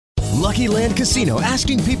Lucky Land Casino,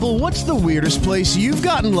 asking people, what's the weirdest place you've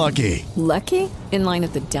gotten lucky? Lucky? In line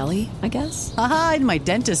at the deli, I guess? Aha, in my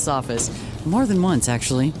dentist's office. More than once,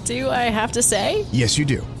 actually. Do I have to say? Yes, you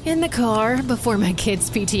do. In the car before my kids'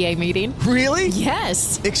 PTA meeting. Really?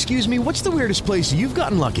 Yes. Excuse me, what's the weirdest place you've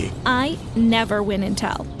gotten lucky? I never win and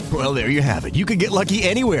tell. Well, there you have it. You can get lucky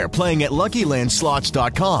anywhere, playing at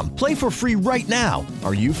LuckyLandSlots.com. Play for free right now.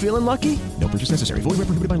 Are you feeling lucky? No purchase necessary. Void where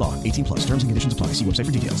prohibited by law. 18 plus. Terms and conditions apply. See website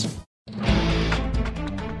for details.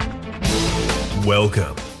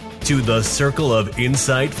 Welcome to the Circle of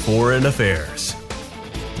Insight Foreign Affairs,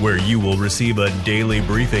 where you will receive a daily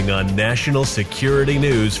briefing on national security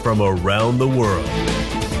news from around the world.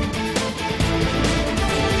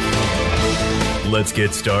 Let's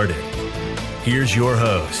get started. Here's your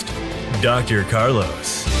host, Dr.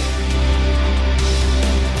 Carlos.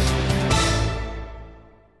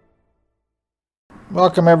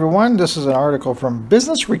 Welcome, everyone. This is an article from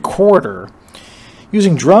Business Recorder.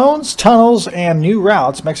 Using drones, tunnels, and new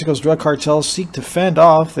routes, Mexico's drug cartels seek to fend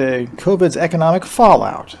off the COVID's economic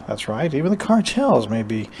fallout. That's right, even the cartels may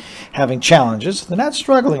be having challenges. They're not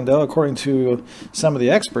struggling, though, according to some of the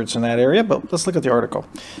experts in that area, but let's look at the article.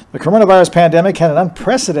 The coronavirus pandemic had an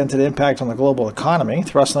unprecedented impact on the global economy,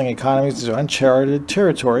 thrusting economies into uncharted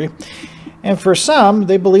territory, and for some,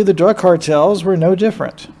 they believe the drug cartels were no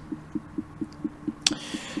different.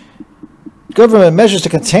 Government measures to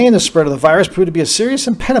contain the spread of the virus proved to be a serious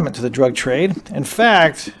impediment to the drug trade. In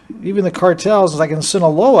fact, even the cartels, like in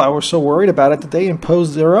Sinaloa, were so worried about it that they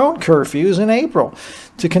imposed their own curfews in April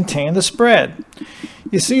to contain the spread.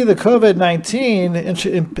 You see, the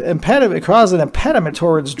COVID-19 impediment caused an impediment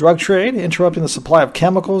towards drug trade, interrupting the supply of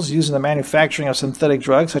chemicals used in the manufacturing of synthetic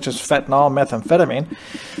drugs such as fentanyl and methamphetamine,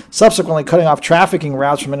 subsequently cutting off trafficking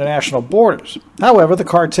routes from international borders. However, the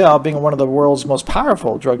cartel, being one of the world's most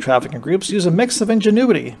powerful drug trafficking groups, used a mix of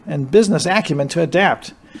ingenuity and business acumen to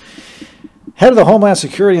adapt. Head of the Homeland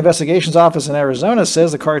Security Investigations Office in Arizona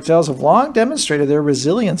says the cartels have long demonstrated their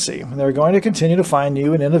resiliency, and they're going to continue to find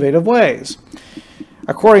new and innovative ways.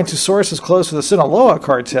 According to sources close to the Sinaloa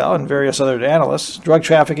cartel and various other analysts, drug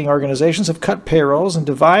trafficking organizations have cut payrolls and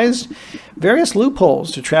devised various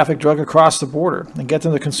loopholes to traffic drug across the border and get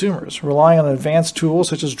them to consumers, relying on advanced tools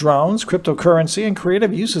such as drones, cryptocurrency, and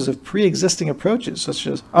creative uses of pre-existing approaches such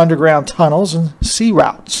as underground tunnels and sea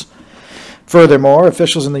routes. Furthermore,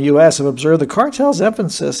 officials in the U.S. have observed the cartel's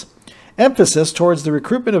emphasis towards the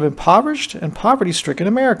recruitment of impoverished and poverty-stricken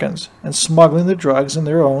Americans and smuggling the drugs in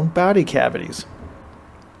their own body cavities.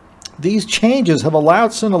 These changes have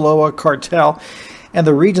allowed Sinaloa cartel and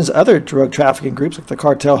the region's other drug trafficking groups, like the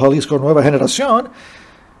Cartel Jalisco Nueva Generación,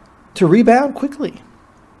 to rebound quickly.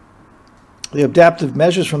 The adaptive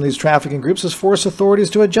measures from these trafficking groups has forced authorities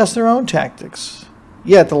to adjust their own tactics.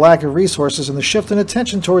 Yet the lack of resources and the shift in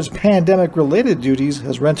attention towards pandemic-related duties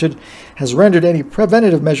has rendered any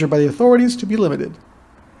preventative measure by the authorities to be limited.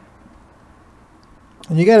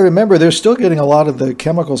 And you got to remember, they're still getting a lot of the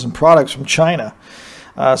chemicals and products from China.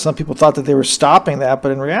 Some people thought that they were stopping that,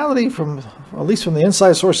 but in reality, at least from the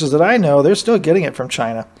inside sources that I know, they're still getting it from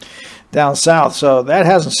China down south. So that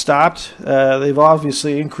hasn't stopped. They've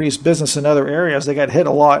obviously increased business in other areas. They got hit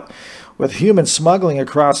a lot with human smuggling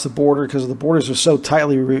across the border because the borders are so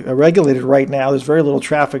tightly regulated right now. There's very little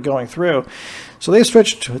traffic going through. So they've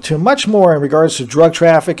switched to much more in regards to drug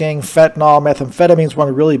trafficking. Fentanyl, methamphetamine is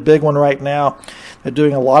one really big one right now. They're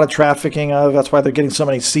doing a lot of trafficking of. That's why they're getting so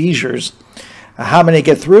many seizures. How many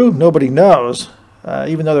get through? Nobody knows.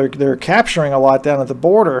 Even though they're capturing a lot down at the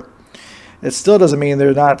border, it still doesn't mean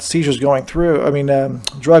they're not seizures going through.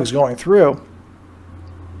 Drugs going through.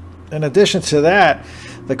 In addition to that,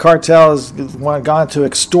 the cartel has gone to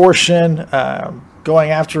extortion, going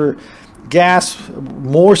after gas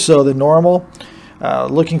more so than normal,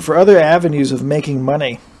 looking for other avenues of making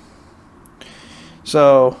money.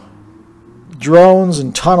 So drones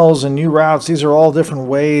and tunnels and new routes, these are all different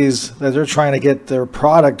ways that they're trying to get their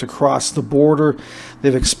product across the border.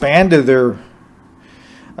 They've expanded their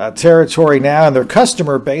territory now and their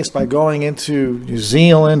customer base by going into New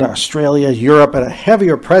Zealand, Australia, Europe at a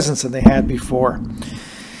heavier presence than they had before.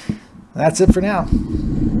 That's it for now.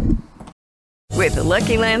 With the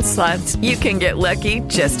Lucky Land Slots, you can get lucky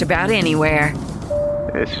just about anywhere.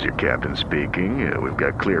 This is your captain speaking. We've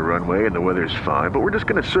got clear runway and the weather's fine, but we're just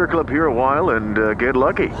going to circle up here a while and get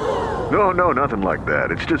lucky. No, nothing like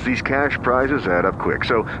that. It's just these cash prizes add up quick.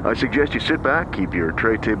 So I suggest you sit back, keep your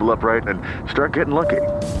tray table upright, and start getting lucky.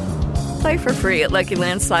 Play for free at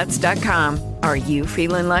LuckyLandSlots.com. Are you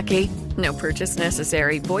feeling lucky? No purchase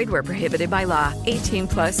necessary. Void where prohibited by law. 18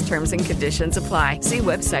 plus terms and conditions apply. See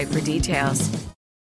website for details.